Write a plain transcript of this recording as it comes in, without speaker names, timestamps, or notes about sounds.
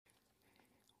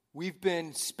We've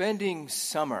been spending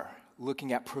summer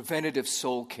looking at preventative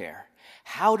soul care.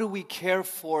 How do we care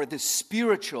for the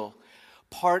spiritual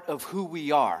part of who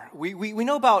we are? We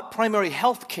know about primary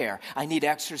health care. I need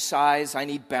exercise. I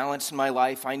need balance in my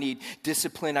life. I need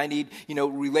discipline. I need,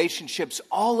 relationships.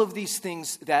 All of these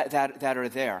things that are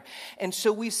there. And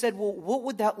so we said, well, what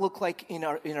would that look like in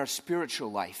our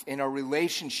spiritual life, in our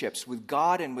relationships with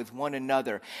God and with one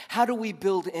another? How do we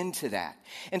build into that?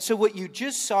 And so what you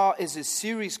just saw is a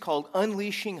series called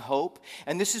Unleashing Hope,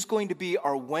 and this is going to be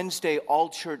our Wednesday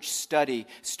all-church study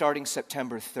starting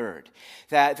September 3rd.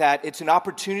 That it's an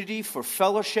opportunity for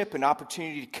fellowship, an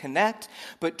opportunity to connect,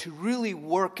 but to really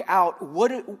work out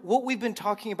what we've been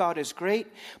talking about is great,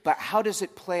 but how does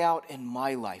it play out in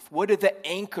my life? What are the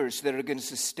anchors that are going to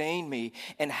sustain me,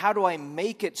 and how do I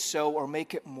make it so or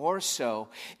make it more so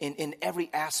in every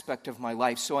aspect of my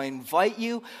life? So I invite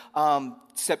you,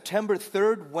 September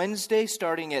 3rd, Wednesday,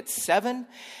 starting at 7,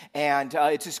 and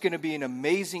it's just going to be an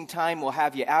amazing time. We'll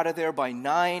have you out of there by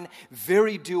 9.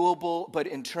 Very doable, but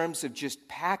in terms of just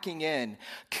packing in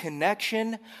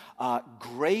connection,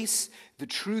 grace, the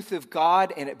truth of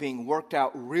God, and it being worked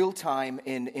out real time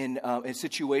in a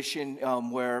situation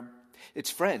where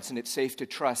it's friends and it's safe to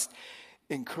trust.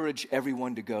 Encourage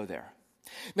everyone to go there.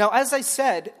 Now, as I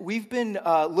said, we've been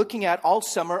looking at all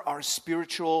summer our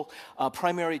spiritual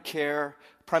primary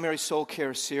soul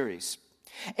care series.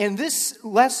 And this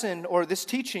lesson or this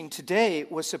teaching today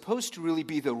was supposed to really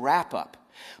be the wrap-up.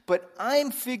 But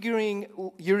I'm figuring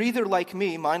you're either like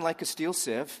me, mine like a steel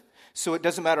sieve, so it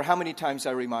doesn't matter how many times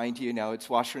I remind you, now it's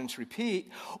wash, rinse, repeat,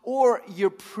 or you're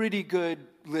pretty good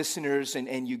listeners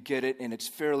and you get it and it's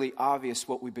fairly obvious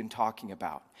what we've been talking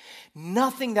about.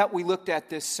 Nothing that we looked at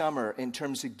this summer in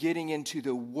terms of getting into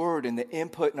the Word and the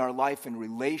input in our life and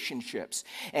relationships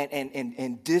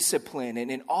and discipline and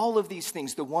in all of these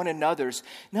things, the one another's,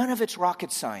 none of it's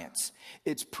rocket science.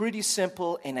 It's pretty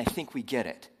simple and I think we get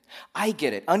it. I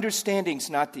get it. Understanding's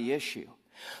not the issue.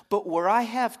 But where I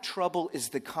have trouble is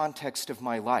the context of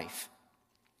my life.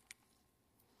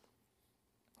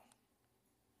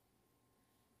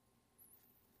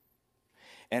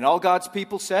 And all God's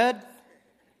people said,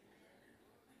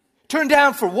 turn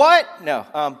down for what?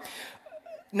 No.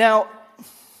 Now,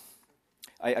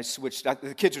 I switched.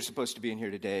 The kids are supposed to be in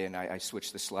here today, and I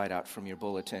switched the slide out from your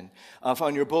bulletin.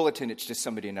 On your bulletin, it's just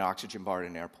somebody in an oxygen bar at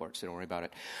an airport, so don't worry about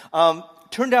it.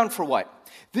 Turn down for what?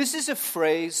 This is a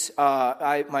phrase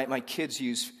my kids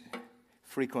use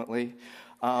frequently,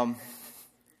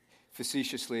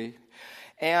 facetiously,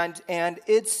 and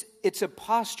it's a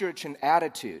posture, it's an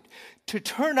attitude. To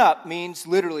turn up means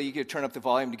literally you get to turn up the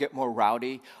volume to get more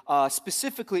rowdy.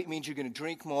 Specifically, it means you're going to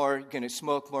drink more, you're going to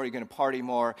smoke more, you're going to party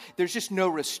more. There's just no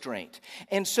restraint.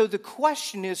 And so the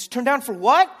question is, turn down for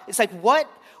what? It's like,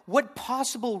 what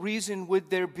possible reason would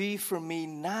there be for me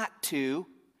not to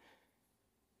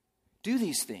do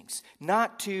these things?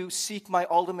 Not to seek my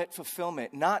ultimate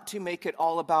fulfillment, not to make it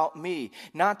all about me,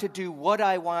 not to do what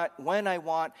I want, when I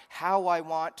want, how I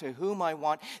want, to whom I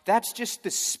want. That's just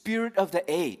the spirit of the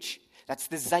age. That's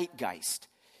the zeitgeist.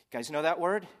 You guys know that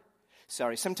word?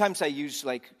 Sorry, sometimes I use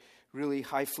really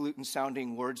highfalutin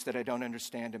sounding words that I don't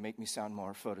understand to make me sound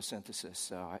more photosynthesis.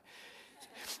 So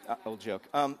old joke.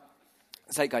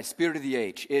 Zeitgeist, spirit of the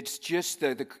age. It's just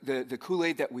the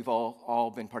Kool-Aid that we've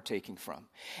all been partaking from.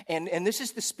 And this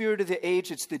is the spirit of the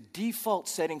age. It's the default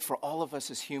setting for all of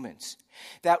us as humans.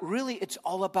 That really it's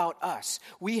all about us.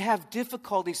 We have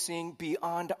difficulty seeing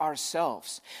beyond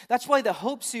ourselves. That's why the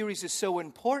Hope series is so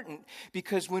important,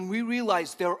 because when we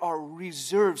realize there are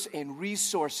reserves and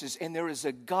resources and there is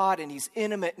a God and He's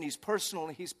intimate and He's personal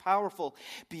and He's powerful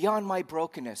beyond my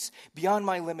brokenness, beyond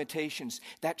my limitations,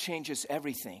 that changes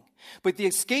everything. But the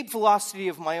escape velocity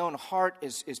of my own heart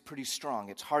is pretty strong.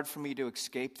 It's hard for me to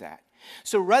escape that.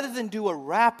 So rather than do a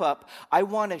wrap-up, I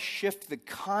want to shift the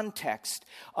context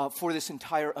for this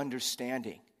entire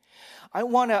understanding. I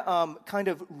want to kind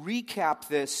of recap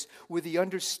this with the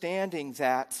understanding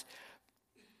that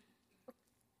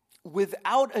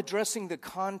without addressing the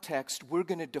context, we're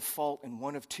going to default in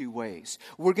one of two ways.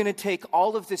 We're going to take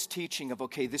all of this teaching of,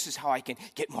 okay, this is how I can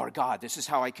get more God. This is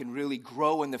how I can really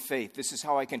grow in the faith. This is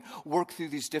how I can work through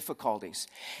these difficulties.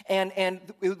 And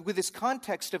with this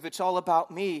context of it's all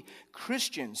about me,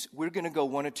 Christians, we're going to go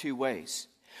one of two ways.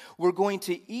 We're going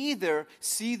to either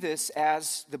see this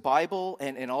as the Bible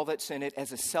and all that's in it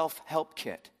as a self-help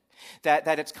kit.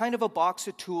 That it's kind of a box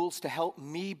of tools to help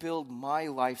me build my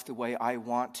life the way I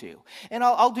want to. And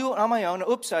I'll do it on my own.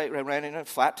 Oops, I ran in a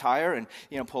flat tire and,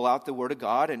 pull out the Word of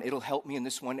God, and it'll help me in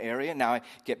this one area. Now I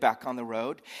get back on the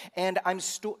road. And I'm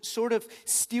sort of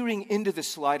steering into the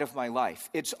slide of my life.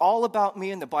 It's all about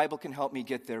me, and the Bible can help me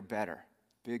get there better.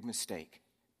 Big mistake.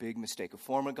 Big mistake. A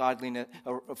form of godliness,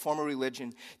 or a form of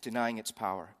religion denying its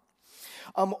power.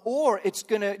 Or it's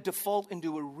going to default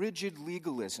into a rigid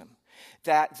legalism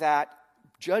that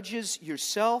judges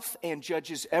yourself and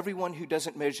judges everyone who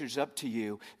doesn't measure up to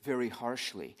you very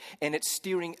harshly. And it's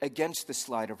steering against the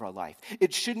slide of our life.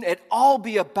 It shouldn't at all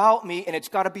be about me, and it's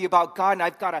got to be about God, and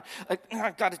I've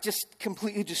got to just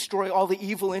completely destroy all the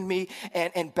evil in me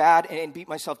and bad and beat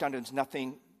myself down to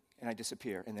nothing, and I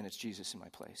disappear, and then it's Jesus in my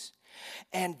place.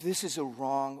 And this is a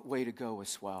wrong way to go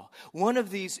as well. One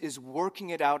of these is working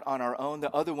it out on our own.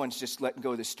 The other one's just letting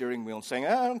go of the steering wheel and saying,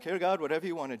 I don't care, God, whatever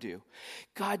you want to do.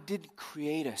 God didn't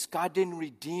create us. God didn't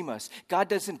redeem us. God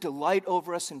doesn't delight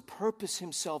over us and purpose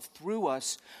himself through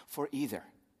us for either.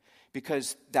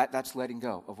 Because that's letting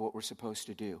go of what we're supposed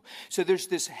to do. So there's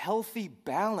this healthy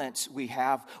balance we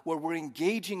have where we're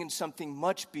engaging in something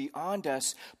much beyond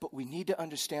us, but we need to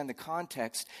understand the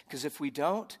context, because if we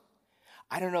don't,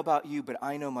 I don't know about you, but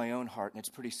I know my own heart, and it's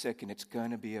pretty sick, and it's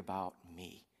going to be about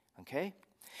me, okay?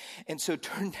 And so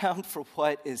turn down for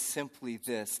what is simply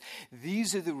this.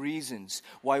 These are the reasons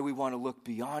why we want to look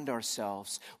beyond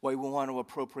ourselves, why we want to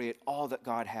appropriate all that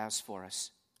God has for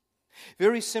us.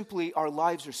 Very simply, our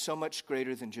lives are so much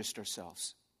greater than just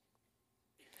ourselves.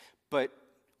 But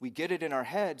we get it in our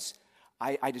heads.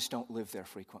 I just don't live there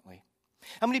frequently.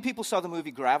 How many people saw the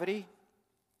movie Gravity?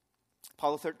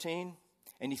 Apollo 13?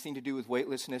 Anything to do with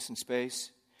weightlessness in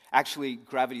space? Actually,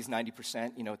 gravity's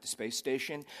 90%, at the space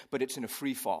station, but it's in a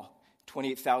free fall.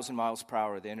 28,000 miles per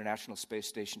hour, the International Space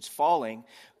Station's falling,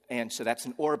 and so that's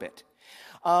an orbit.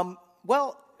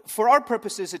 For our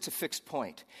purposes, it's a fixed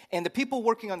point. And the people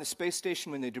working on the space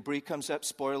station, when the debris comes up,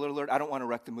 spoiler alert, I don't want to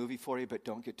wreck the movie for you, but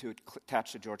don't get too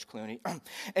attached to George Clooney.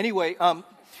 Anyway,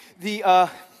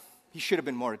 he should have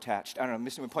been more attached. I don't know, I'm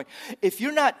missing my point. If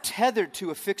you're not tethered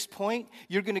to a fixed point,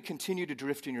 you're going to continue to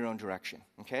drift in your own direction,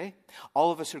 okay?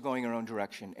 All of us are going our own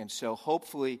direction. And so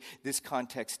hopefully this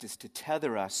context is to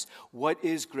tether us. What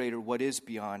is greater? What is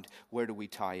beyond? Where do we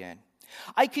tie in?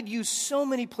 I could use so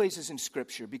many places in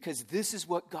Scripture because this is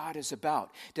what God is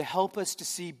about, to help us to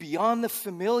see beyond the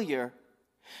familiar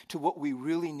to what we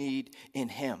really need in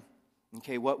Him.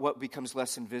 Okay, what becomes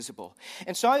less invisible.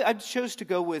 And so I chose to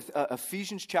go with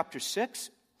Ephesians chapter 6.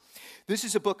 This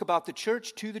is a book about the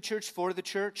church, to the church, for the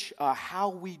church, how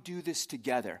we do this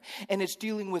together. And it's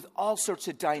dealing with all sorts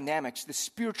of dynamics, the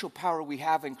spiritual power we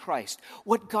have in Christ,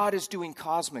 what God is doing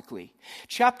cosmically.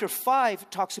 Chapter 5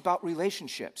 talks about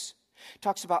relationships.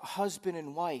 Talks about husband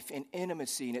and wife and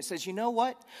intimacy. And it says, you know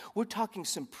what? We're talking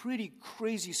some pretty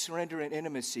crazy surrender and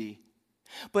intimacy.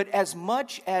 But as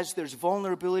much as there's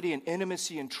vulnerability and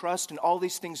intimacy and trust and all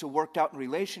these things are worked out in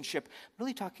relationship, I'm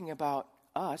really talking about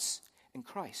us and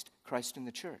Christ in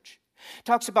the church.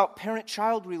 Talks about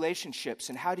parent-child relationships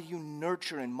and how do you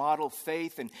nurture and model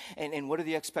faith and what are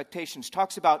the expectations.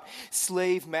 Talks about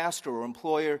slave-master or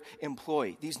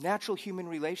employer-employee, these natural human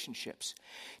relationships.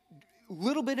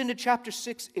 Little bit into chapter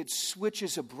 6, it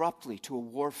switches abruptly to a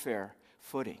warfare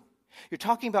footing. You're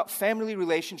talking about family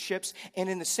relationships, and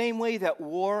in the same way that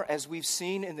war, as we've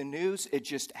seen in the news, it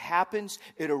just happens,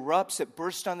 it erupts, it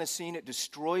bursts on the scene, it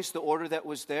destroys the order that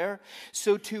was there,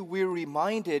 so too we're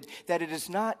reminded that it is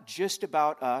not just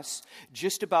about us,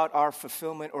 just about our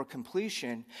fulfillment or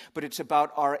completion, but it's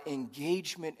about our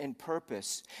engagement and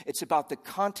purpose. It's about the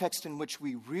context in which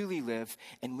we really live,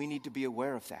 and we need to be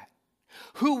aware of that.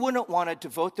 Who wouldn't want to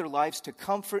devote their lives to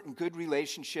comfort and good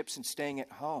relationships and staying at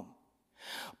home?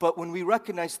 But when we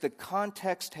recognize the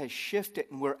context has shifted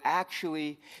and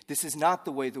this is not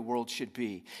the way the world should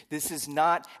be. This is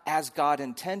not as God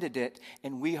intended it,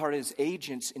 and we are his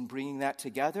agents in bringing that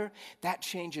together, that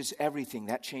changes everything.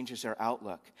 That changes our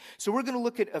outlook. So we're going to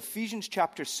look at Ephesians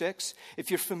chapter 6.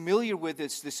 If you're familiar with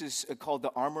this is called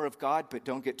the armor of God, but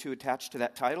don't get too attached to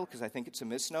that title because I think it's a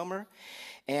misnomer.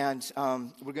 And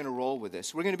we're going to roll with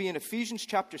this. We're going to be in Ephesians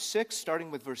chapter 6,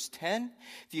 starting with verse 10.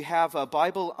 If you have a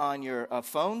Bible on your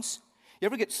phones, you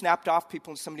ever get snapped off?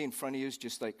 Somebody in front of you is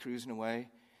just like cruising away,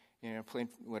 playing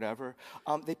whatever.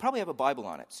 They probably have a Bible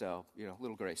on it, so,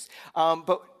 little grace.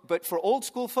 But for old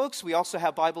school folks, we also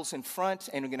have Bibles in front,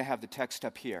 and we're going to have the text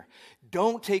up here.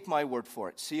 Don't take my word for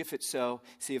it. See if it's so.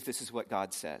 See if this is what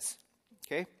God says.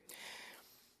 Okay?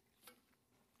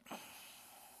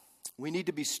 We need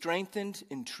to be strengthened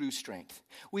in true strength.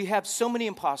 We have so many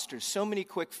imposters, so many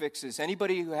quick fixes.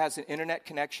 Anybody who has an internet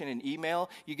connection and email,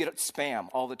 you get spam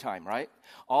all the time, right?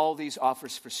 All these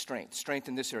offers for strength. Strength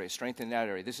in this area, strength in that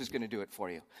area. This is going to do it for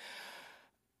you.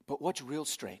 But what's real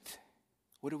strength?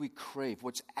 What do we crave?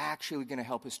 What's actually going to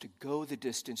help us to go the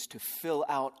distance to fill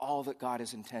out all that God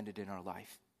has intended in our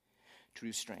life?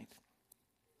 True strength.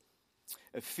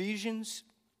 Ephesians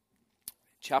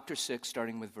chapter 6,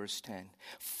 starting with verse 10.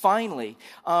 Finally,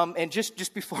 and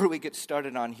just before we get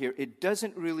started on here, it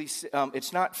doesn't really,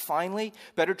 it's not finally.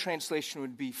 Better translation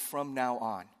would be from now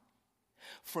on.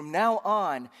 From now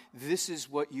on, this is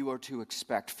what you are to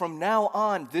expect. From now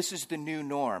on, this is the new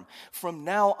norm. From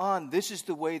now on, this is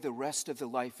the way the rest of the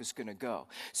life is going to go.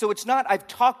 So it's not, I've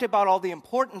talked about all the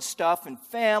important stuff in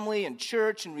family and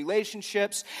church and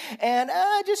relationships, and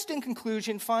just in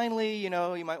conclusion, finally, you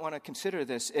might want to consider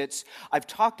this. I've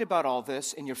talked about all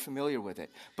this, and you're familiar with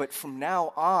it. But from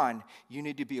now on, you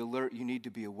need to be alert, you need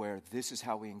to be aware. This is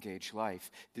how we engage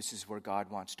life. This is where God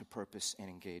wants to purpose and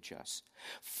engage us.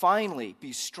 Finally,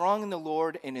 be strong in the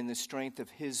Lord and in the strength of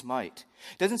His might.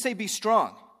 It doesn't say be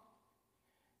strong.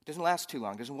 It doesn't last too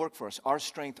long. It doesn't work for us. Our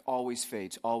strength always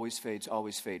fades, always fades,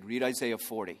 always fades. Read Isaiah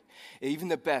 40. Even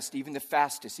the best, even the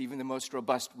fastest, even the most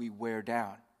robust, we wear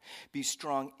down. Be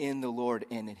strong in the Lord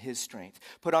and in His strength.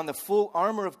 Put on the full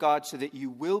armor of God so that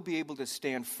you will be able to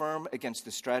stand firm against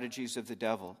the strategies of the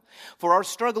devil. For our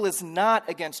struggle is not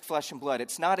against flesh and blood.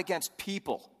 It's not against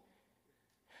people,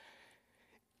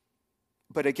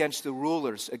 but against the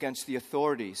rulers, against the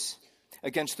authorities,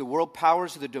 against the world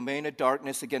powers of the domain of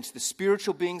darkness, against the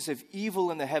spiritual beings of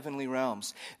evil in the heavenly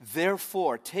realms.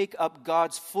 Therefore, take up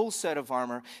God's full set of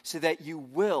armor so that you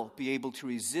will be able to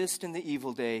resist in the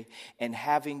evil day, and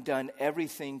having done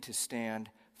everything, to stand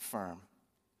firm.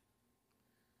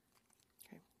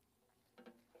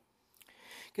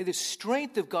 Okay, the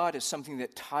strength of God is something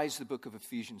that ties the book of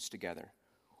Ephesians together.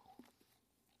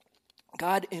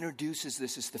 God introduces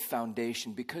this as the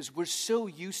foundation because we're so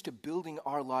used to building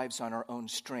our lives on our own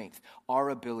strength, our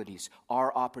abilities,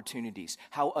 our opportunities,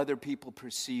 how other people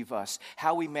perceive us,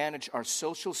 how we manage our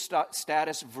social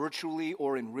status virtually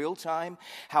or in real time,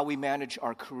 how we manage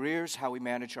our careers, how we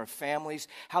manage our families,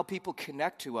 how people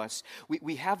connect to us.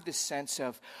 We have this sense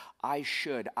of, I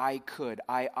should, I could,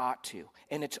 I ought to,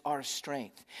 and it's our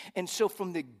strength. And so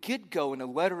from the get-go in a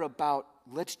letter about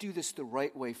let's do this the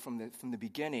right way from the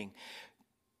beginning,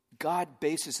 God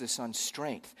bases this on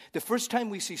strength. The first time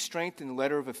we see strength in the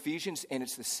letter of Ephesians, and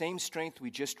it's the same strength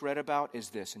we just read about, is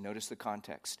this, and notice the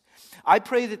context. I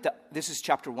pray that this is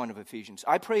chapter 1 of Ephesians.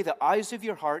 I pray the eyes of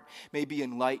your heart may be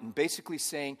enlightened, basically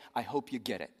saying, I hope you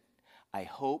get it. I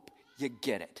hope you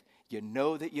get it. You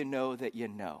know that you know that you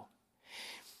know.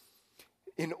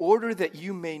 In order that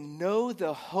you may know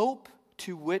the hope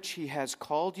to which He has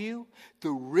called you,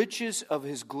 the riches of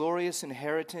His glorious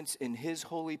inheritance in His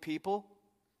holy people.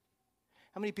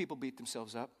 How many people beat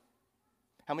themselves up?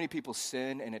 How many people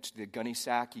sin and it's the gunny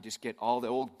sack? You just get all the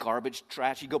old garbage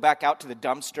trash. You go back out to the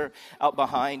dumpster out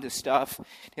behind the stuff.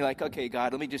 You're like, okay,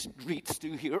 God, let me just read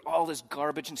through here all this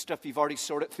garbage and stuff you've already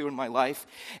sorted through in my life.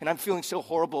 And I'm feeling so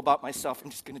horrible about myself.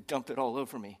 I'm just going to dump it all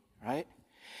over me, right?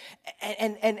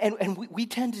 And we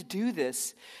tend to do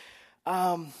this.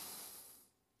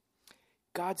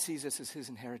 God sees us as His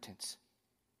inheritance.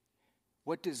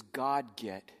 What does God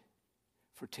get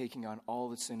for taking on all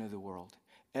the sin of the world?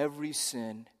 Every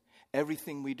sin,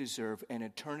 everything we deserve, and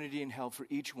eternity in hell for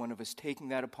each one of us, taking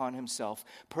that upon Himself,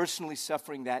 personally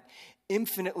suffering that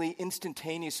infinitely,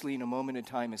 instantaneously in a moment in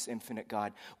time as infinite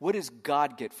God. What does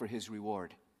God get for His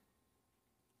reward?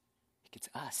 He gets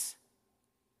us.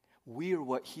 We are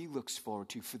what He looks forward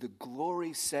to for the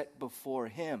glory set before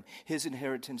Him. His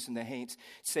inheritance in the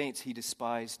saints, He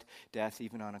despised death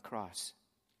even on a cross.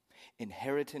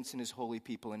 Inheritance in His holy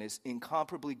people and His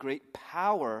incomparably great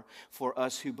power for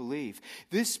us who believe.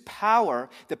 This power,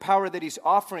 the power that He's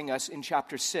offering us in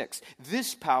chapter 6,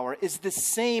 this power is the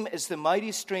same as the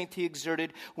mighty strength He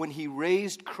exerted when He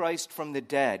raised Christ from the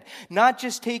dead. Not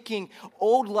just taking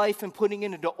old life and putting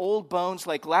it into old bones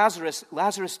like Lazarus.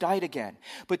 Lazarus died again.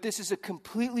 But this is a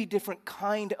completely different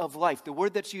kind of life. The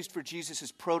word that's used for Jesus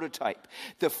is prototype.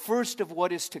 The first of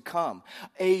what is to come.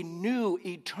 A new,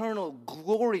 eternal,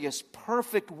 glorious,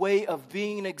 perfect way of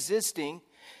being and existing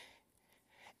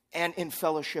and in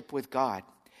fellowship with God.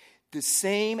 The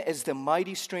same as the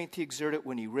mighty strength He exerted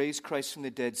when He raised Christ from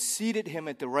the dead, seated Him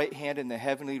at the right hand in the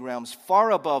heavenly realms,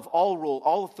 far above all rule,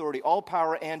 all authority, all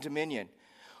power, and dominion.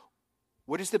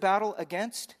 What is the battle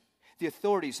against? the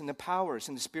authorities and the powers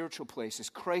and the spiritual places.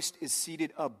 Christ is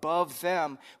seated above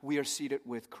them. We are seated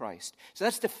with Christ. So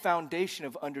that's the foundation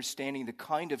of understanding the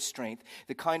kind of strength,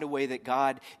 the kind of way that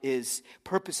God is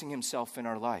purposing himself in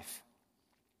our life.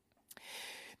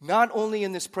 Not only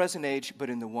in this present age, but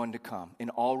in the one to come,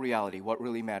 in all reality, what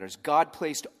really matters. God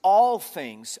placed all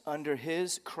things under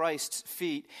his, Christ's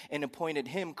feet, and appointed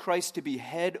him, Christ, to be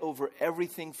head over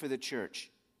everything for the church.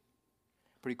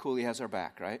 Pretty cool, he has our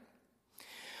back, right?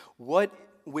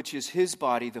 Which is his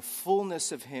body, the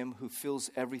fullness of him who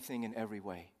fills everything in every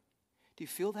way. Do you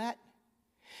feel that?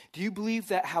 Do you believe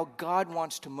that how God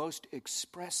wants to most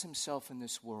express himself in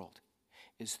this world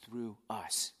is through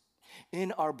us?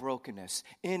 In our brokenness,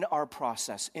 in our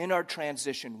process, in our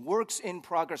transition, works in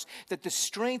progress, that the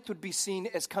strength would be seen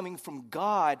as coming from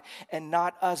God and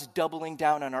not us doubling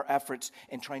down on our efforts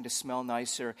and trying to smell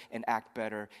nicer and act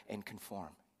better and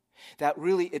conform. That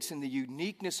really, it's in the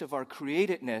uniqueness of our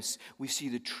createdness we see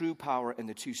the true power and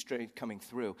the true strength coming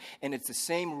through. And it's the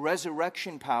same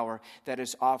resurrection power that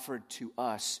is offered to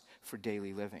us for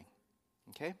daily living.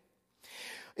 Okay?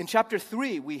 In chapter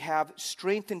 3, we have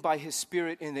strengthened by his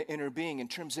Spirit in the inner being in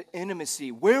terms of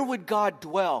intimacy. Where would God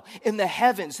dwell? In the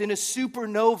heavens, in a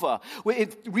supernova.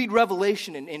 Read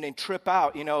Revelation and trip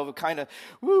out, kind of,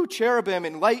 cherubim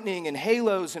and lightning and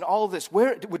halos and all of this.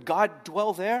 Where would God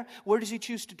dwell there? Where does he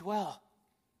choose to dwell?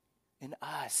 In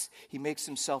us. He makes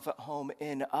himself at home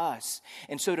in us.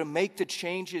 And so to make the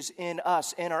changes in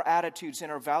us, in our attitudes,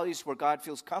 in our values where God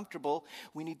feels comfortable,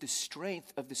 we need the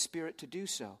strength of the Spirit to do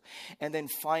so. And then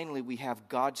finally, we have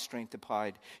God's strength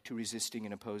applied to resisting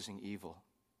and opposing evil.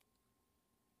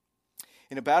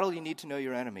 In a battle, you need to know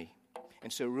your enemy.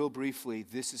 And so real briefly,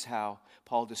 this is how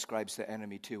Paul describes the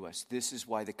enemy to us. This is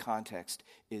why the context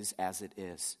is as it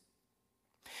is.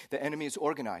 The enemy is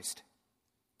organized.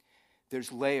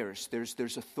 There's layers,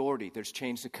 there's authority, there's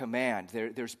chains of command,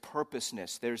 there's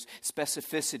purposeness, there's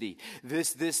specificity.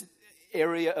 This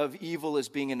area of evil is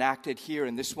being enacted here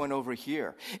and this one over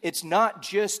here. It's not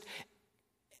just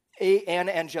an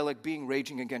angelic being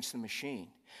raging against the machine,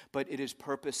 but it is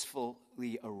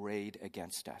purposefully arrayed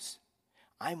against us.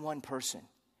 I'm one person.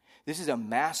 This is a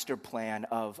master plan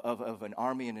of an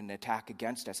army and an attack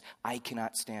against us. I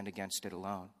cannot stand against it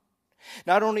alone.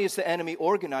 Not only is the enemy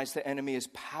organized, the enemy is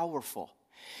powerful.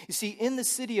 You see, in the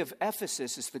city of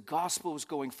Ephesus, as the gospel was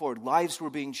going forward, lives were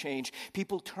being changed,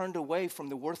 people turned away from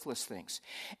the worthless things.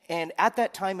 And at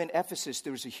that time in Ephesus,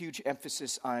 there was a huge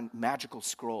emphasis on magical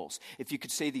scrolls. If you could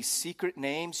say these secret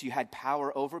names, you had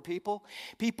power over people.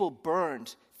 People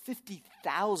burned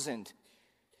 50,000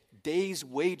 days'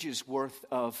 wages worth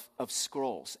of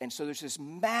scrolls. And so there's this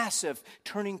massive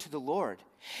turning to the Lord.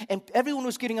 And everyone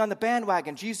was getting on the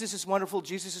bandwagon. Jesus is wonderful.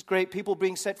 Jesus is great. People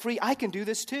being set free. I can do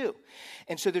this too.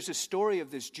 And so there's a story of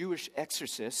this Jewish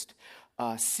exorcist,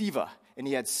 Siva. And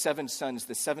he had 7 sons.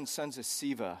 The 7 sons of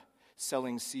Siva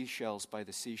selling seashells by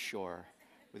the seashore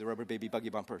with the rubber baby buggy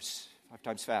bumpers 5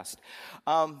 times fast.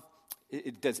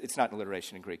 It's not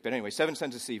alliteration in Greek. But anyway, 7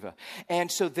 sons of Siva.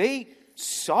 And so they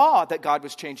saw that God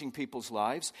was changing people's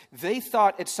lives. They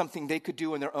thought it's something they could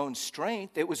do in their own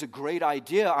strength. It was a great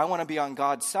idea. I want to be on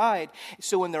God's side.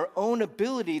 So in their own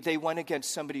ability, they went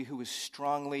against somebody who was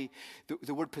strongly,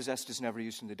 the word possessed is never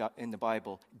used in the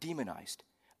Bible, demonized,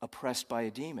 oppressed by a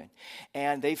demon.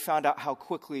 And they found out how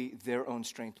quickly their own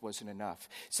strength wasn't enough.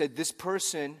 Said this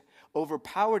person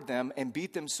overpowered them and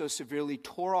beat them so severely,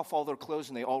 tore off all their clothes,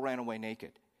 and they all ran away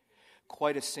naked.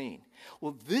 Quite a scene.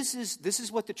 Well, this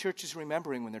is what the church is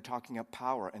remembering when they're talking about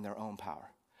power and their own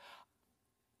power.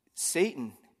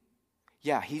 Satan,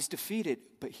 he's defeated,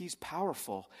 but he's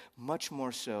powerful, much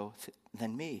more so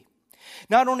than me.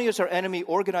 Not only is our enemy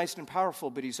organized and powerful,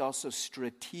 but he's also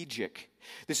strategic.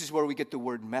 This is where we get the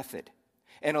word method.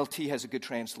 NLT has a good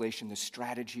translation, the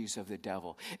strategies of the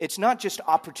devil. It's not just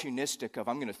opportunistic of,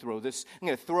 I'm going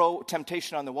to throw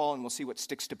temptation on the wall and we'll see what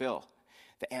sticks to Bill.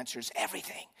 The answer is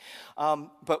everything.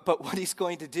 But what he's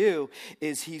going to do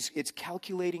is it's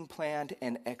calculating, planned,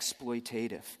 and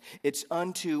exploitative. It's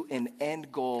unto an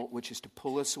end goal, which is to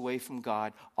pull us away from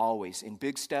God always, in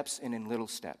big steps and in little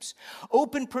steps.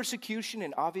 Open persecution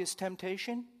and obvious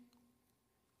temptation,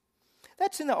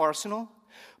 that's in the arsenal.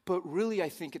 But really, I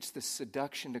think it's the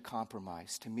seduction to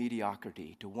compromise, to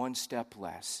mediocrity, to one step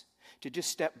less, to just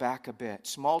step back a bit.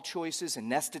 Small choices,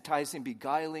 anesthetizing,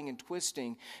 beguiling, and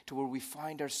twisting to where we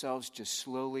find ourselves just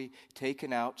slowly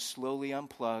taken out, slowly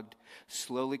unplugged,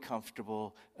 slowly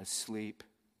comfortable, asleep.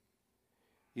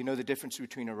 You know the difference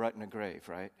between a rut and a grave,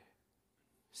 right?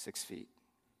 6 feet.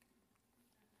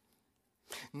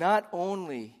 Not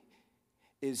only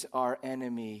is our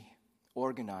enemy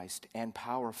organized and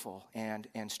powerful and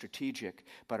strategic,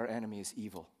 but our enemy is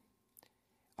evil.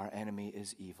 Our enemy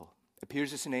is evil.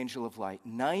 Appears as an angel of light.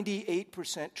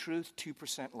 98% truth,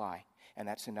 2% lie. And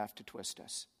that's enough to twist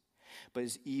us. But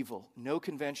is evil. No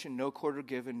convention, no quarter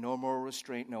given, no moral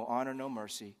restraint, no honor, no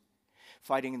mercy.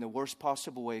 Fighting in the worst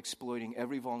possible way, exploiting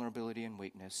every vulnerability and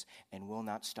weakness, and will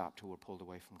not stop till we're pulled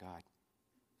away from God.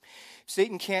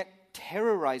 Satan can't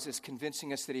terrorize us,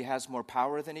 convincing us that he has more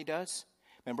power than he does.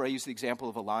 Remember, I used the example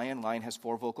of a lion. Lion has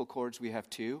 4 vocal cords. We have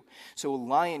 2. So a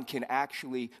lion can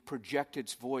actually project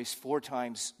its voice 4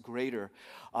 times greater.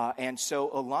 And so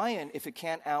a lion, if it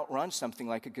can't outrun something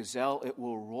like a gazelle, it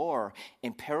will roar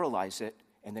and paralyze it,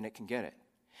 and then it can get it.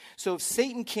 So if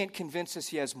Satan can't convince us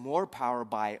he has more power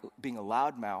by being a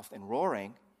loudmouth and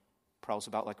roaring, prowls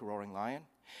about like a roaring lion,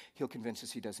 he'll convince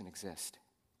us he doesn't exist.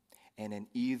 And in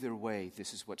either way,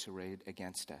 this is what's arrayed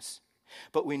against us.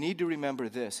 But we need to remember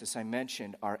this. As I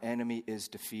mentioned, our enemy is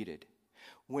defeated.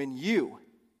 When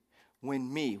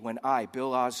I,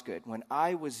 Bill Osgood, when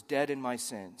I was dead in my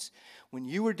sins, when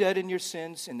you were dead in your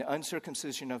sins in the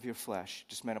uncircumcision of your flesh,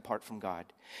 just meant apart from God,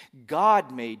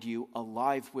 God made you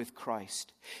alive with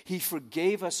Christ. He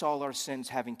forgave us all our sins,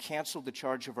 having canceled the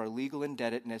charge of our legal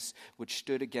indebtedness, which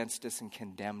stood against us and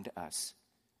condemned us.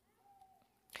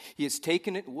 He has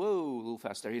taken it, a little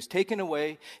fast there. He has taken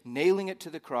away, nailing it to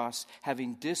the cross,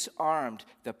 having disarmed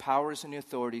the powers and the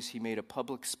authorities, he made a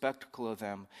public spectacle of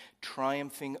them,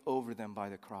 triumphing over them by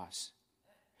the cross.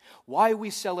 Why we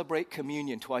celebrate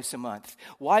communion twice a month,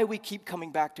 why we keep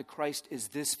coming back to Christ is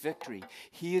this victory.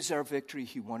 He is our victory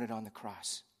he won it on the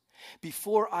cross.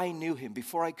 Before I knew him,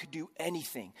 before I could do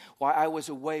anything, while I was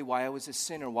away, while I was a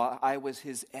sinner, while I was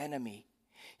his enemy,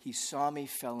 he saw me,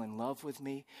 fell in love with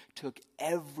me, took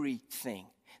everything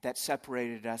that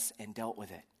separated us and dealt with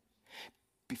it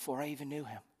before I even knew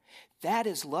him. That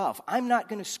is love. I'm not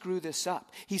going to screw this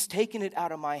up. He's taken it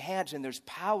out of my hands, and there's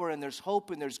power and there's hope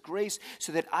and there's grace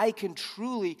so that I can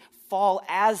truly fall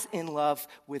as in love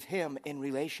with him in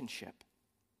relationship.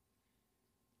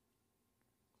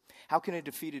 How can a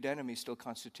defeated enemy still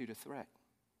constitute a threat?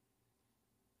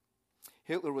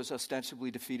 Hitler was ostensibly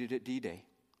defeated at D-Day,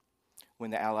 when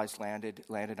the Allies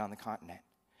landed on the continent.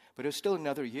 But it was still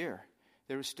another year.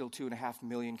 There was still 2.5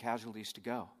 million casualties to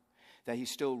go. That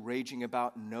he's still raging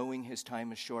about, knowing his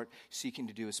time is short, seeking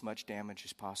to do as much damage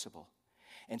as possible.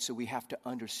 And so we have to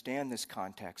understand this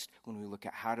context when we look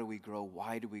at how do we grow,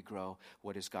 why do we grow,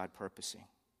 what is God purposing.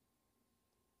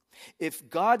 If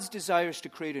God's desire is to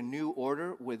create a new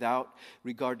order without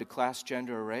regard to class,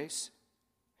 gender, or race,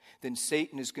 then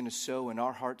Satan is going to sow in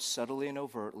our hearts subtly and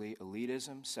overtly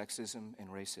elitism, sexism, and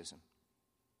racism.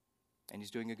 And he's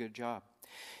doing a good job.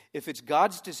 If it's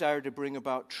God's desire to bring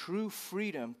about true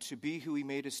freedom to be who he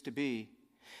made us to be,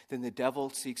 then the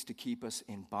devil seeks to keep us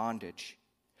in bondage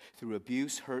through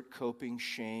abuse, hurt, coping,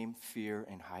 shame, fear,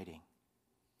 and hiding.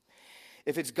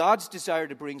 If it's God's desire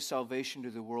to bring salvation to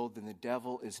the world, then the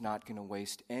devil is not going to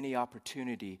waste any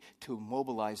opportunity to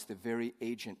mobilize the very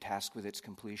agent tasked with its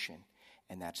completion.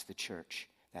 And that's the church.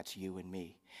 That's you and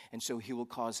me. And so he will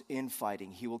cause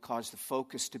infighting. He will cause the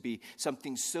focus to be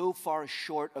something so far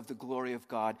short of the glory of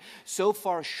God, so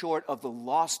far short of the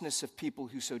lostness of people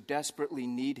who so desperately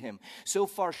need him, so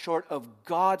far short of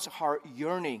God's heart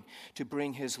yearning to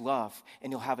bring his love.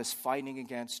 And he'll have us fighting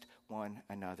against one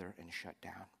another and shut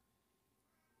down.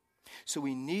 So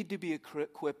we need to be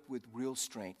equipped with real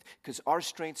strength, because our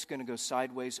strength's going to go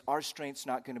sideways. Our strength's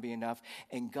not going to be enough.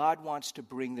 And God wants to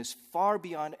bring this far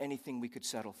beyond anything we could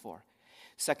settle for.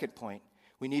 Second point,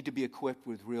 we need to be equipped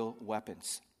with real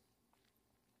weapons.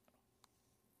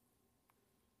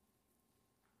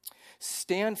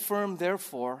 Stand firm,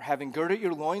 therefore, having girded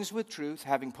your loins with truth,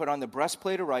 having put on the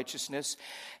breastplate of righteousness,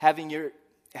 having your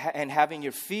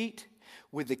feet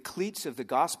with the cleats of the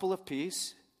gospel of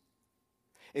peace.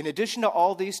 In addition to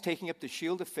all these, taking up the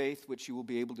shield of faith, which you will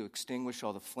be able to extinguish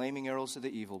all the flaming arrows of the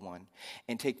evil one,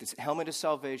 and take the helmet of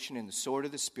salvation and the sword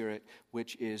of the Spirit,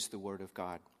 which is the word of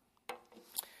God.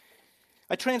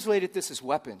 I translated this as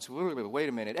weapons. Wait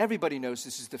a minute. Everybody knows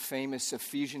this is the famous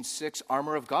Ephesians 6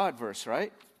 armor of God verse,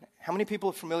 right? How many people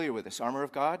are familiar with this? Armor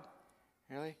of God?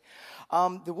 Really?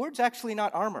 The word's actually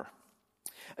not armor.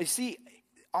 You see,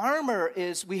 armor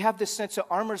is, we have this sense of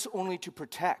armor's only to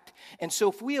protect. And so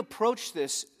if we approach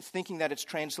this thinking that it's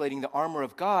translating the armor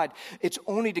of God, it's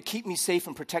only to keep me safe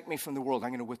and protect me from the world.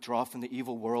 I'm going to withdraw from the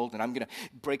evil world, and I'm going to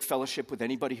break fellowship with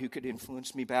anybody who could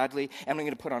influence me badly. And I'm going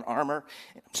to put on armor,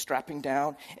 and I'm strapping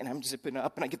down, and I'm zipping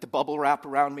up, and I get the bubble wrap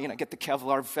around me, and I get the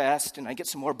Kevlar vest, and I get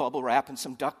some more bubble wrap and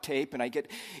some duct tape, and I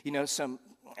get, some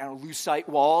lucite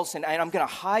walls, and I'm going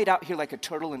to hide out here like a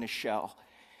turtle in a shell.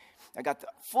 I got the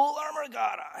full armor of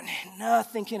God on.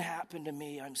 Nothing can happen to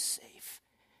me. I'm safe.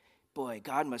 Boy,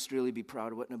 God must really be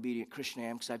proud of what an obedient Christian I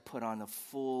am because I put on the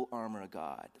full armor of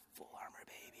God. The full armor,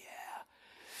 baby,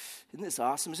 yeah. Isn't this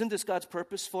awesome? Isn't this God's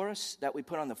purpose for us? That we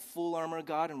put on the full armor of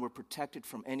God and we're protected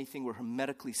from anything. We're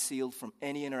hermetically sealed from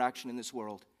any interaction in this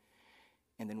world.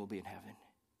 And then we'll be in heaven.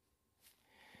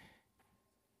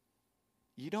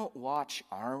 You don't watch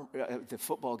the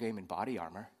football game in body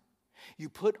armor. You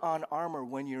put on armor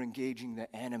when you're engaging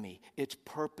the enemy. It's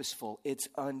purposeful. It's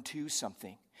unto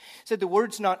something. So the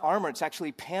word's not armor, it's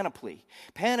actually panoply.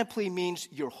 Panoply means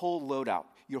your whole loadout,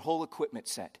 your whole equipment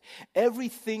set.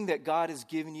 Everything that God has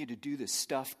given you to do this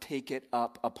stuff, take it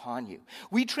up upon you.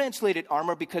 We translate it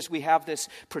armor because we have this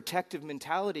protective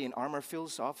mentality, and armor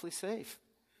feels awfully safe.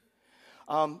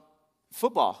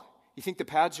 Football. You think the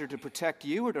pads are to protect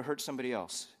you or to hurt somebody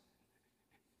else?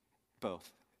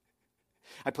 Both.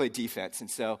 I played defense,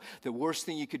 and so the worst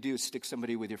thing you could do is stick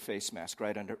somebody with your face mask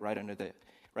right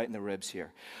in the ribs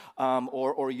here,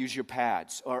 or use your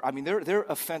pads. They're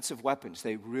offensive weapons.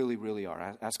 They really, really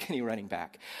are. Ask any running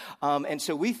back. And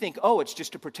so we think, it's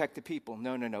just to protect the people.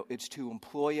 No. It's to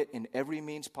employ it in every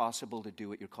means possible to do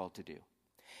what you're called to do.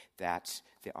 That's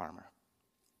the armor.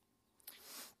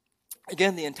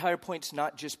 Again, the entire point's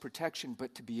not just protection,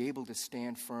 but to be able to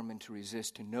stand firm and to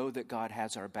resist, to know that God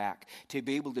has our back, to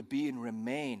be able to be and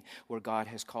remain where God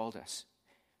has called us.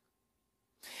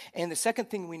 And the second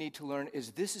thing we need to learn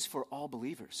is this is for all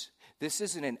believers. This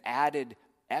isn't an added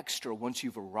extra once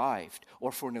you've arrived or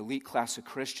for an elite class of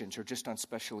Christians or just on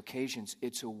special occasions.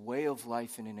 It's a way of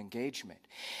life and an engagement.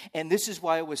 And this is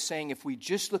why I was saying if we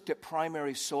just looked at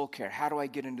primary soul care, how do I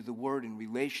get into the Word and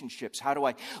relationships? How do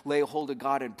I lay a hold of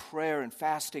God in prayer and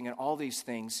fasting and all these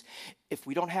things? If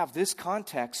we don't have this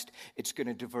context, it's going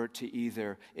to divert to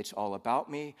either it's all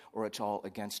about me or it's all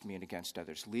against me and against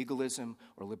others. Legalism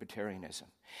or libertarianism.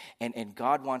 And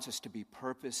God wants us to be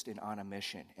purposed and on a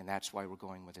mission. And that's why we're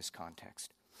going with this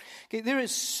context. Okay, there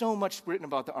is so much written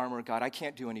about the armor of God. I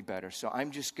can't do any better. So I'm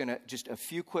just going to, a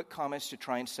few quick comments to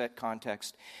try and set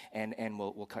context, and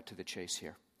we'll cut to the chase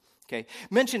here. Okay,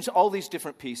 mentions all these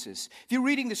different pieces.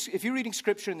 If you're reading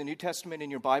Scripture in the New Testament in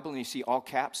your Bible and you see all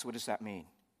caps, what does that mean?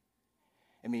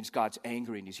 It means God's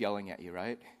angry and he's yelling at you,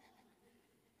 right?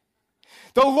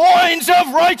 The loins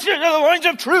of righteousness, the loins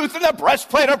of truth, and the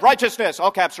breastplate of righteousness.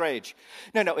 All caps rage.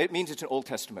 No, it means it's an Old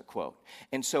Testament quote.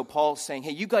 And so Paul's saying,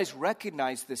 hey, you guys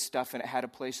recognize this stuff and it had a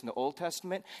place in the Old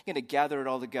Testament. I'm going to gather it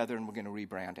all together and we're going to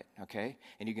rebrand it, okay?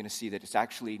 And you're going to see that it's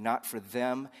actually not for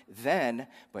them then,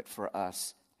 but for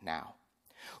us now.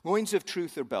 Loins of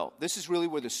truth or belt. This is really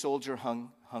where the soldier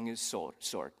hung his sword,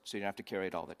 so you don't have to carry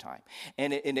it all the time.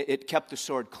 And it kept the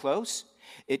sword close.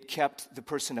 It kept the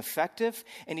person effective.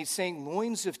 And he's saying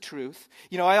loins of truth.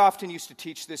 You know, I often used to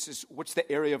teach this as what's the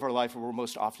area of our life where we're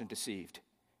most often deceived?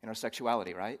 In our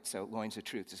sexuality, right? So loins of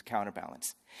truth is a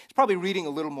counterbalance. It's probably reading a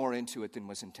little more into it than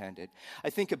was intended. I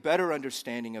think a better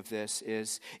understanding of this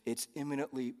is it's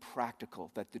eminently practical,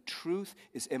 that the truth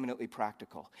is eminently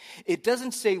practical. It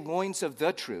doesn't say loins of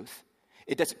the truth.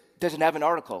 It doesn't have an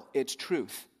article. It's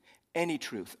truth. Any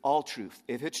truth, all truth.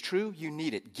 If it's true, you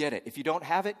need it. Get it. If you don't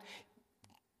have it,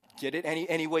 get it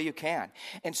any way you can.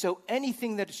 And so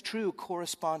anything that is true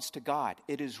corresponds to God.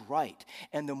 It is right.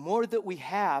 And the more that we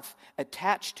have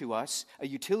attached to us, a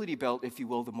utility belt, if you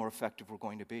will, the more effective we're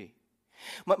going to be.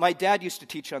 My dad used to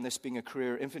teach on this being a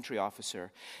career infantry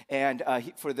officer. And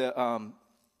for the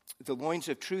loins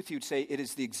of truth, he would say it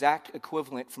is the exact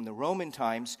equivalent from the Roman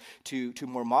times to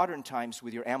more modern times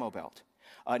with your ammo belt.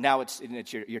 Now it's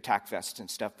your tack vests and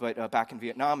stuff, but back in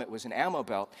Vietnam it was an ammo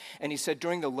belt. And he said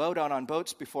during the loadout on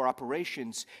boats before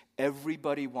operations,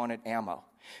 everybody wanted ammo.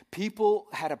 People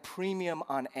had a premium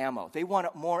on ammo. They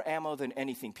wanted more ammo than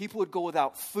anything. People would go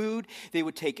without food. They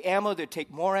would take ammo. They'd take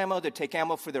more ammo. They'd take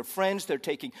ammo for their friends. They're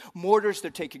taking mortars.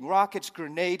 They're taking rockets,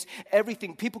 grenades,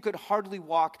 everything. People could hardly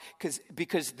walk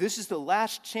because this is the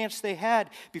last chance they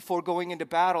had before going into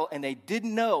battle, and they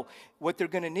didn't know what they're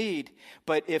going to need.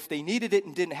 But if they needed it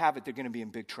and didn't have it, they're going to be in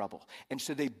big trouble. And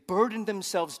so they burdened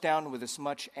themselves down with as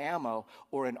much ammo,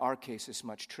 or in our case, as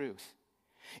much truth.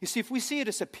 You see, if we see it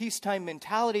as a peacetime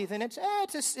mentality, then it's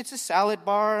a salad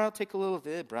bar. I'll take a little of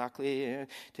it, broccoli,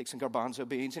 take some garbanzo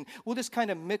beans, and we'll just kind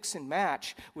of mix and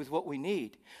match with what we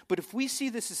need. But if we see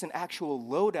this as an actual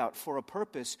loadout for a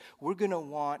purpose, we're going to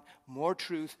want more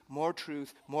truth, more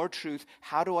truth, more truth.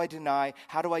 How do I deny?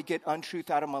 How do I get untruth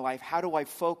out of my life? How do I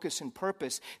focus and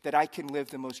purpose that I can live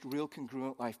the most real,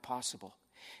 congruent life possible?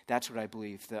 That's what I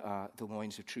believe the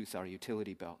loins of truth are,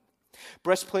 utility belt.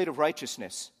 Breastplate of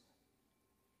righteousness.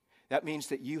 That means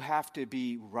that you have to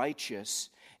be righteous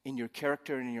in your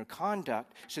character and in your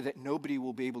conduct so that nobody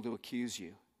will be able to accuse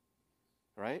you.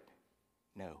 Right?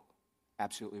 No.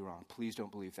 Absolutely wrong. Please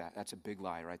don't believe that. That's a big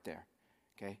lie right there.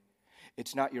 Okay?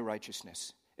 It's not your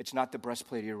righteousness. It's not the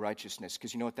breastplate of your righteousness.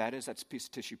 Because you know what that is? That's a piece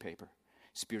of tissue paper.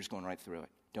 Spear's going right through it.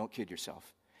 Don't kid yourself.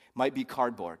 Might be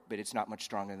cardboard, but it's not much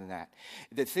stronger than that.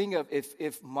 The thing of,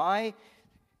 if my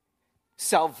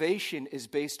salvation is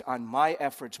based on my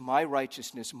efforts, my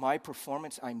righteousness, my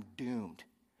performance, I'm doomed.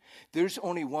 There's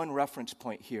only one reference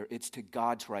point here. It's to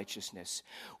God's righteousness.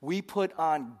 We put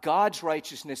on God's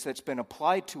righteousness that's been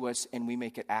applied to us, and we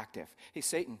make it active. Hey,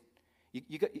 Satan,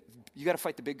 you got to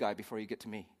fight the big guy before you get to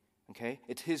me, okay?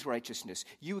 It's his righteousness.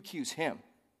 You accuse him,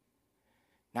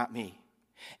 not me.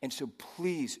 And so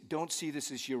please don't see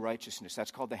this as your righteousness.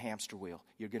 That's called the hamster wheel.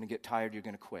 You're going to get tired. You're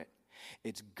going to quit.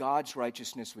 It's God's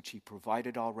righteousness, which he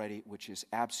provided already, which is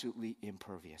absolutely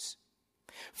impervious.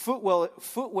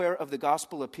 Footwear of the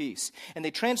gospel of peace. And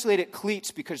they translate it cleats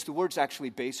because the word's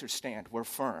actually base or stand. We're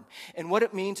firm. And what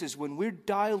it means is when we're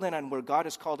dialed in on where God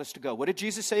has called us to go. What did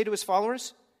Jesus say to his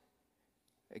followers?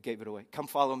 I gave it away. Come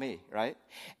follow me, right?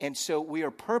 And so we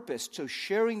are purposed. So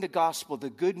sharing the gospel, the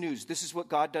good news, this is what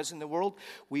God does in the world.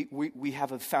 We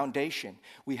have a foundation.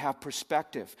 We have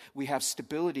perspective. We have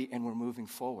stability, and we're moving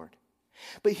forward.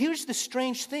 But here's the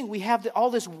strange thing. We have all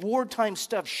this wartime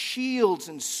stuff, shields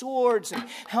and swords and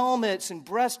helmets and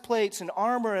breastplates and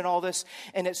armor and all this.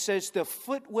 And it says the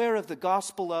footwear of the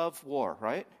gospel of war,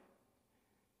 right?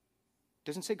 It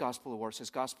doesn't say gospel of war. It says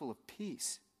gospel of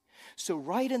peace. So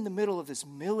right in the middle of this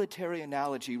military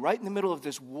analogy, right in the middle of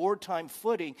this wartime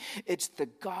footing, it's the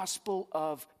gospel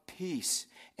of peace.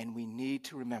 And we need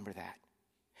to remember that.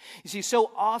 You see,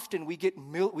 so often we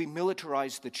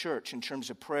militarize the church in terms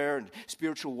of prayer and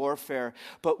spiritual warfare,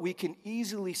 but we can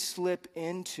easily slip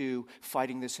into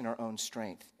fighting this in our own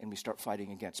strength, and we start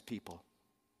fighting against people.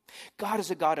 God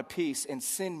is a God of peace, and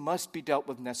sin must be dealt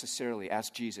with necessarily.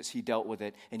 Ask Jesus. He dealt with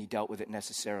it, and he dealt with it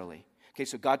necessarily. Okay,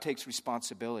 so God takes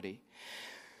responsibility.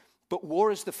 But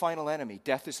war is the final enemy.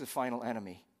 Death is the final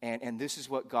enemy. And this is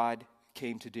what God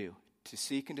came to do. To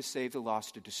seek and to save the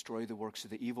lost, to destroy the works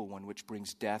of the evil one, which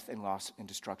brings death and loss and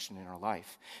destruction in our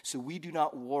life. So we do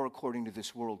not war according to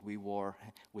this world. We war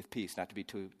with peace. Not to be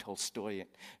too Tolstoy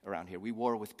around here. We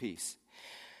war with peace.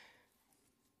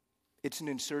 It's an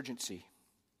insurgency.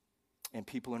 And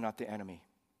people are not the enemy.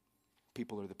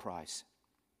 People are the prize.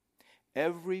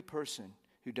 Every person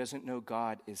who doesn't know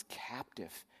God is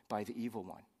captive by the evil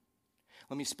one.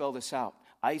 Let me spell this out.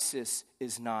 ISIS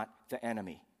is not the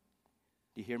enemy.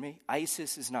 Do you hear me?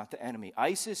 ISIS is not the enemy.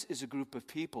 ISIS is a group of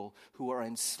people who are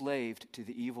enslaved to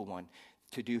the evil one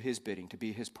to do his bidding, to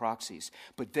be his proxies.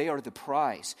 But they are the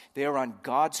prize. They are on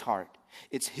God's heart.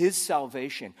 It's his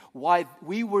salvation. Why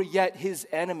we were yet his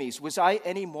enemies. Was I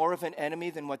any more of an enemy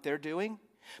than what they're doing?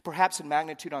 Perhaps in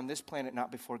magnitude on this planet,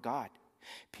 not before God.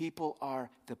 People are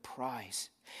the prize.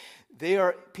 They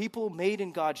are people made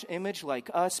in God's image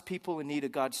like us, people in need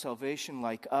of God's salvation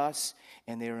like us,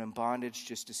 and they are in bondage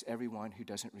just as everyone who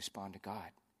doesn't respond to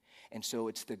God. And so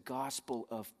it's the gospel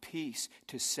of peace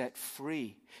to set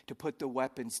free, to put the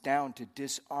weapons down, to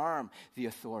disarm the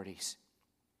authorities.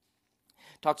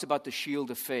 Talks about the shield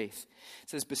of faith. It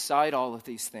says, beside all of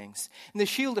these things. And the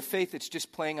shield of faith, it's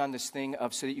just playing on this thing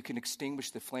of so that you can extinguish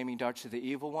the flaming darts of the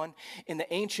evil one. In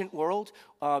the ancient world,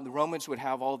 the Romans would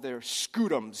have all their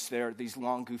scutums, these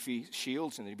long, goofy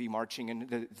shields, and they'd be marching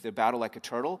into the battle like a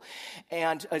turtle.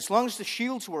 And as long as the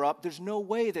shields were up, there's no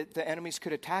way that the enemies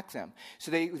could attack them. So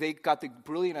they got the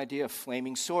brilliant idea of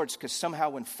flaming swords, because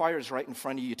somehow when fire's right in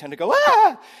front of you, you tend to go,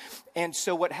 ah! And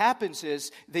so what happens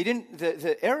is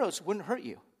the arrows wouldn't hurt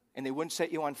you. And they wouldn't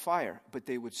set you on fire, but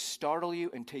they would startle you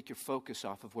and take your focus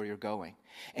off of where you're going.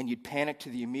 And you'd panic to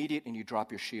the immediate, and you drop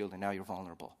your shield, and now you're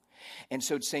vulnerable. And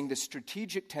so it's saying the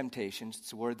strategic temptations,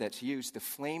 it's a word that's used, the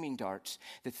flaming darts,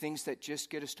 the things that just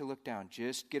get us to look down,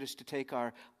 just get us to take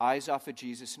our eyes off of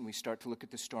Jesus, and we start to look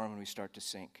at the storm, and we start to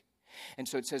sink. And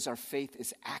so it says our faith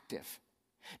is active.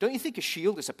 Don't you think a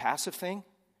shield is a passive thing?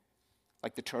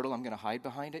 Like the turtle, I'm going to hide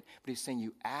behind it. But he's saying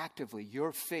you actively,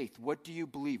 your faith, what do you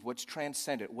believe? What's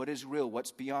transcendent? What is real?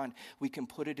 What's beyond? We can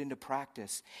put it into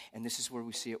practice. And this is where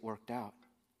we see it worked out.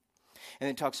 And then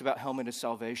it talks about helmet of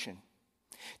salvation.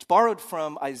 It's borrowed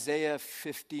from Isaiah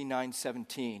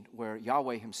 59:17, where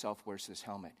Yahweh himself wears this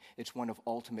helmet. It's one of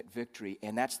ultimate victory.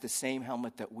 And that's the same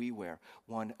helmet that we wear,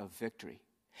 one of victory.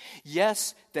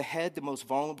 Yes, the head, the most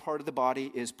vulnerable part of the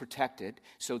body, is protected,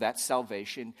 so that's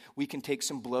salvation. We can take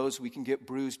some blows, we can get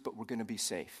bruised, but we're going to be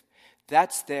safe.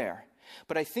 That's there.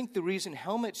 But I think the reason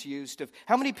helmets used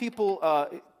how many people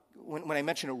when I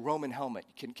mention a Roman helmet,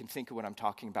 you can think of what I'm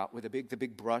talking about with the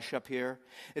big brush up here.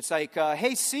 It's like,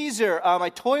 hey, Caesar, my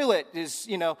toilet is,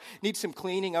 needs some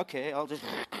cleaning. Okay, I'll just,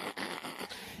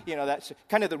 that's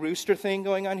kind of the rooster thing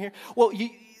going on here. Well,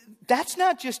 that's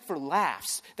not just for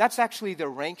laughs. That's actually their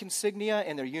rank insignia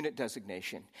and their unit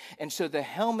designation. And so the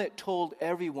helmet told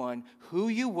everyone who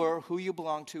you were, who you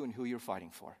belonged to, and who you're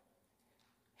fighting for.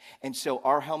 And so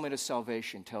our helmet of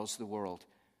salvation tells the world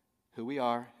who we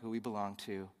are, who we belong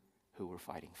to, who we're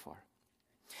fighting for.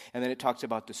 And then it talks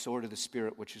about the sword of the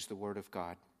Spirit, which is the Word of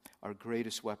God, our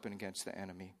greatest weapon against the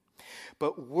enemy.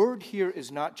 But word here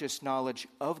is not just knowledge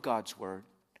of God's Word.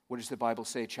 What does the Bible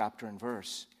say, chapter and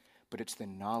verse? But it's the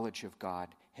knowledge of God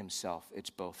himself. It's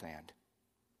both and.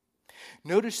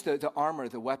 Notice the armor,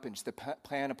 the weapons, the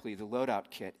panoply, the loadout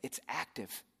kit. It's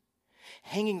active.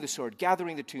 Hanging the sword,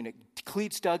 gathering the tunic,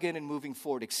 cleats dug in and moving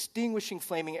forward, extinguishing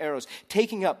flaming arrows,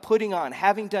 taking up, putting on,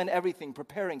 having done everything,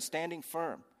 preparing, standing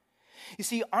firm. You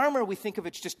see, armor, we think of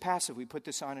it's just passive. We put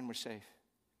this on and we're safe.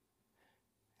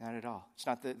 Not at all. It's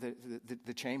not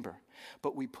the chamber.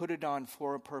 But we put it on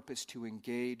for a purpose to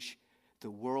engage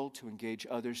the world, to engage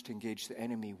others, to engage the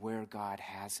enemy where God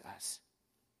has us.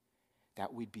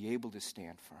 That we'd be able to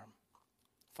stand firm.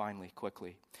 Finally,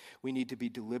 quickly, we need to be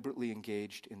deliberately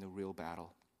engaged in the real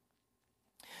battle.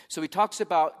 So he talks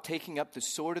about taking up the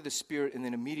sword of the Spirit, and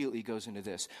then immediately goes into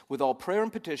this. With all prayer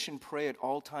and petition, pray at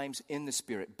all times in the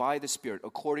Spirit, by the Spirit,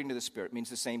 according to the Spirit. It means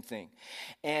the same thing.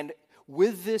 And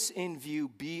with this in view,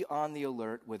 be on the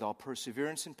alert with all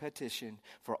perseverance and petition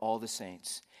for all the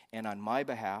saints. And on my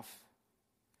behalf,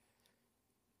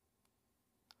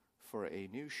 for a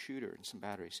new shooter and some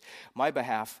batteries, my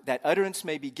behalf, that utterance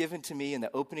may be given to me in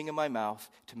the opening of my mouth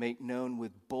to make known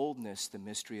with boldness the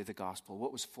mystery of the gospel.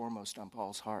 What was foremost on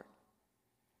Paul's heart?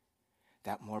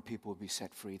 That more people would be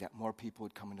set free, that more people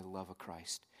would come into the love of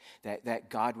Christ, that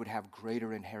God would have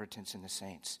greater inheritance in the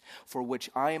saints, for which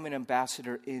I am an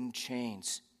ambassador in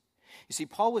chains. You see,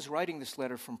 Paul was writing this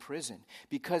letter from prison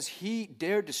because he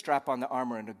dared to strap on the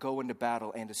armor and to go into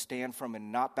battle and to stand firm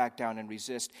and not back down and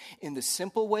resist in the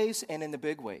simple ways and in the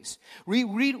big ways. We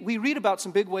read about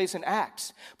some big ways in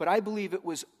Acts, but I believe it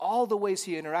was all the ways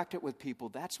he interacted with people.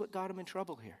 That's what got him in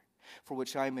trouble here. For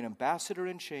which I am an ambassador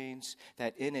in chains,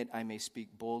 that in it I may speak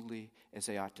boldly as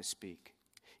I ought to speak.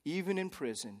 Even in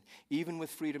prison, even with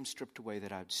freedom stripped away,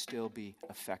 that I'd still be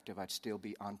effective. I'd still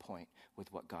be on point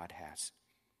with what God has.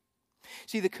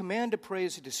 See, the command to pray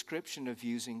is a description of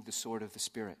using the sword of the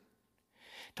Spirit.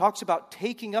 It talks about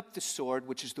taking up the sword,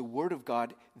 which is the Word of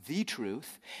God, the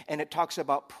truth, and it talks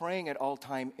about praying at all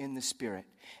time in the Spirit.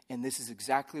 And this is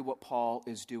exactly what Paul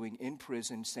is doing in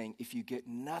prison, saying, if you get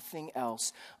nothing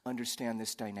else, understand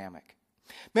this dynamic.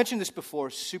 Mentioned this before,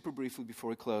 super briefly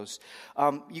before we close.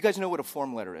 You guys know what a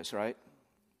form letter is, right?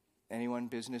 Anyone,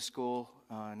 business school?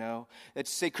 No? Let's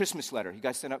say Christmas letter. You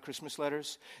guys send out Christmas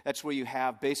letters? That's where you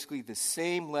have basically the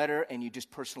same letter and you just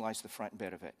personalize the front and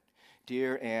back of it.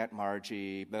 Dear Aunt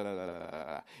Margie, blah, blah, blah,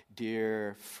 blah.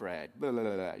 Dear Fred, blah, blah,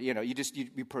 blah, blah.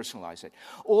 You personalize it.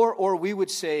 Or we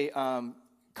would say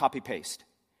copy-paste.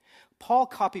 Paul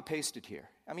copy-pasted here.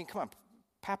 I mean, come on.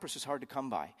 Papyrus is hard to come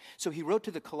by. So he wrote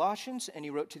to the Colossians and he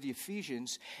wrote to the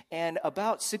Ephesians, and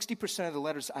about 60% of the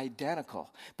letters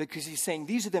identical because he's saying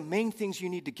these are the main things you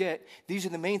need to get. These are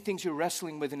the main things you're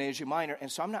wrestling with in Asia Minor.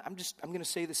 And so I'm going to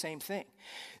say the same thing.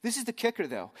 This is the kicker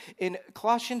though. In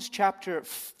Colossians chapter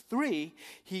 3,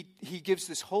 he gives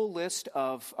this whole list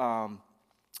of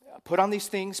put on these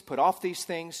things, put off these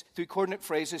things. 3 coordinate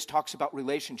phrases, talks about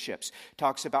relationships,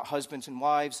 talks about husbands and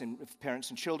wives and parents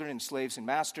and children and slaves and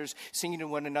masters, singing to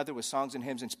one another with songs and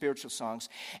hymns and spiritual songs.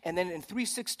 And then in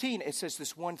 3:16, it says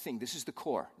this one thing. This is the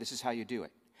core. This is how you do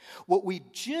it. What we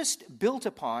just built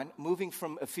upon, moving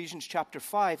from Ephesians chapter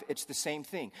 5, it's the same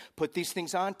thing. Put these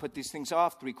things on, put these things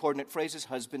off. 3 coordinate phrases,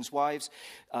 husbands, wives,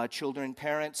 children,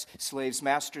 parents, slaves,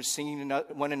 masters, singing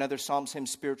one another, psalms,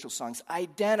 hymns, spiritual songs.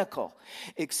 Identical,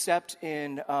 except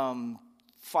in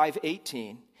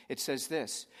 5:18, it says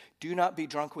this: do not be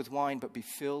drunk with wine, but be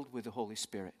filled with the Holy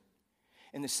Spirit.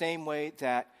 In the same way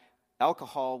that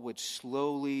alcohol would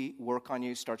slowly work on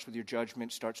you, starts with your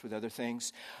judgment, starts with other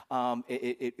things.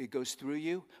 It goes through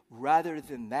you. Rather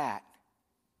than that,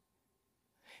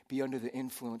 be under the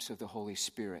influence of the Holy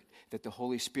Spirit, that the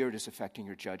Holy Spirit is affecting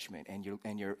your judgment and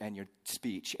your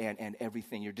speech and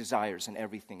everything, your desires and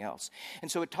everything else. And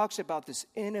so it talks about this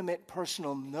intimate,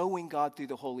 personal knowing God through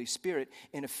the Holy Spirit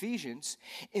in Ephesians.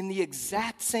 In the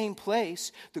exact same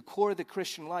place, the core of the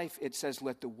Christian life, it says,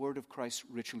 let the word of Christ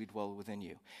richly dwell within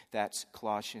you. That's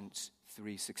Colossians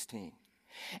 3:16.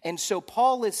 And so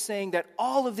Paul is saying that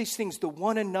all of these things, the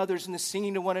one another's and the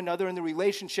singing to one another and the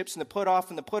relationships and the put off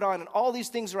and the put on and all these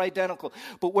things are identical.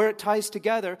 But where it ties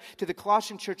together, to the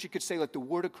Colossian church you could say, let the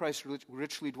word of Christ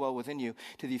richly dwell within you.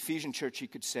 To the Ephesian church you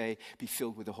could say, be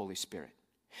filled with the Holy Spirit.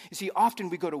 You see, often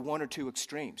we go to one or two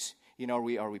extremes. You know,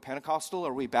 are we Pentecostal?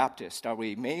 Are we Baptist? Are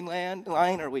we mainline?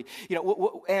 Are we,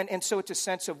 and so it's a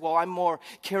sense of, well, I'm more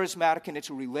charismatic and it's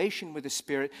a relation with the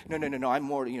Spirit. No. I'm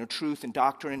more, truth and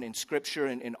doctrine and Scripture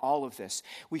and all of this.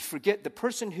 We forget the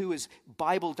person who is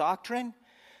Bible doctrine,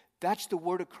 that's the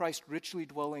word of Christ richly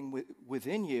dwelling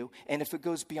within you. And if it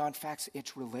goes beyond facts,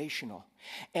 it's relational.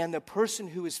 And the person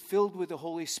who is filled with the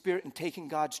Holy Spirit and taking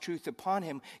God's truth upon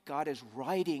him, God is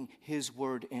writing his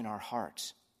word in our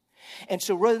hearts. And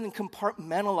so rather than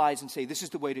compartmentalize and say, this is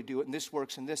the way to do it, and this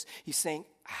works and this, he's saying,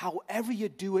 however you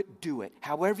do it, do it.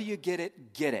 However you get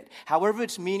it, get it. However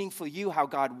it's meaningful to you, how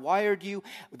God wired you,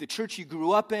 the church you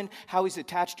grew up in, how he's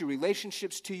attached your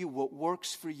relationships to you, what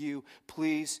works for you,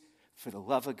 please, for the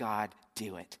love of God,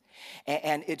 do it.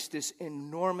 And it's this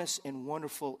enormous and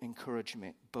wonderful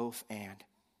encouragement, both and.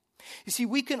 You see,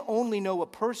 we can only know a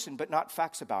person, but not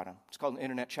facts about him. It's called an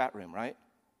internet chat room, right?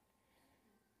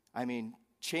 I mean,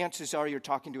 chances are you're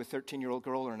talking to a 13-year-old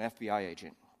girl or an FBI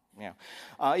agent. Yeah.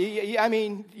 I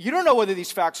mean, you don't know whether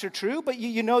these facts are true, but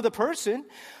you know the person.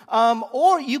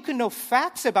 Or you can know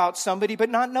facts about somebody but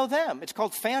not know them. It's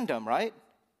called fandom, right?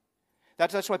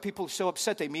 That's why people are so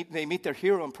upset. They meet their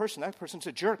hero in person. That person's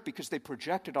a jerk because they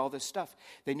projected all this stuff.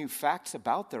 They knew facts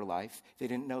about their life. They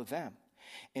didn't know them.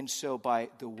 And so by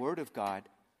the Word of God,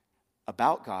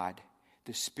 about God,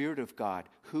 the Spirit of God,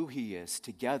 who He is,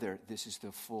 together, this is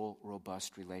the full,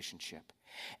 robust relationship.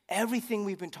 Everything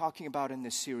we've been talking about in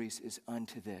this series is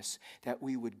unto this, that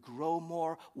we would grow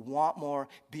more, want more,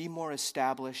 be more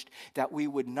established, that we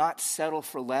would not settle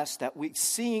for less, that we,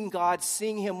 seeing God,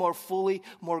 seeing Him more fully,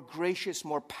 more gracious,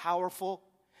 more powerful,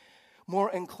 more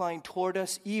inclined toward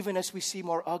us, even as we see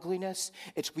more ugliness,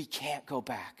 it's we can't go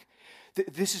back.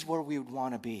 This is where we would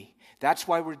want to be. That's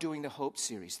why we're doing the Hope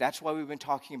series. That's why we've been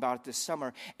talking about it this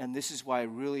summer. And this is why I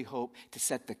really hope to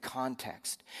set the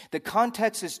context. The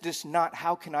context is just not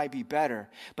how can I be better,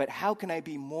 but how can I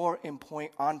be more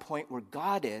on point where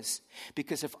God is?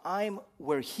 Because if I'm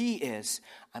where He is,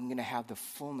 I'm going to have the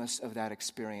fullness of that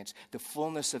experience, the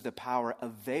fullness of the power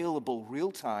available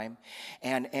real time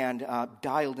and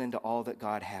dialed into all that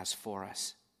God has for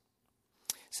us.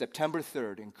 September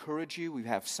 3rd, encourage you. We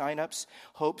have signups,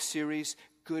 Hope series,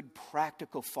 good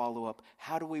practical follow-up.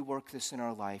 How do we work this in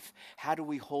our life? How do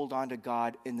we hold on to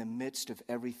God in the midst of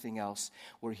everything else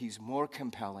where He's more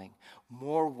compelling,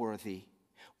 more worthy,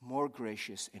 more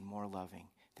gracious, and more loving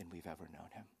than we've ever known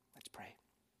Him? Let's pray.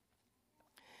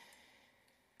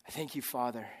 I thank you,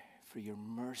 Father, for your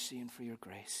mercy and for your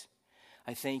grace.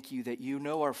 I thank you that you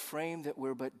know our frame, that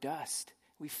we're but dust.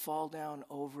 We fall down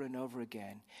over and over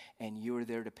again, and you are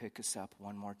there to pick us up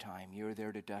one more time. You are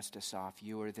there to dust us off.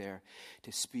 You are there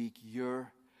to speak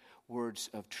your words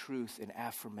of truth and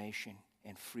affirmation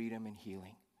and freedom and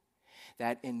healing.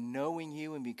 That in knowing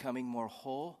you and becoming more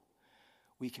whole,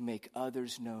 we can make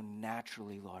others known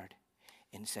naturally, Lord,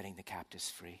 in setting the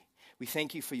captives free. We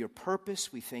thank you for your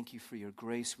purpose. We thank you for your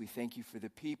grace. We thank you for the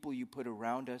people you put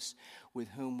around us with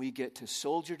whom we get to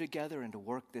soldier together and to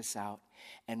work this out.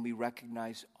 And we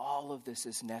recognize all of this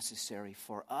is necessary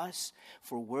for us,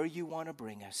 for where you want to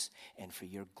bring us, and for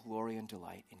your glory and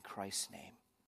delight. In Christ's name.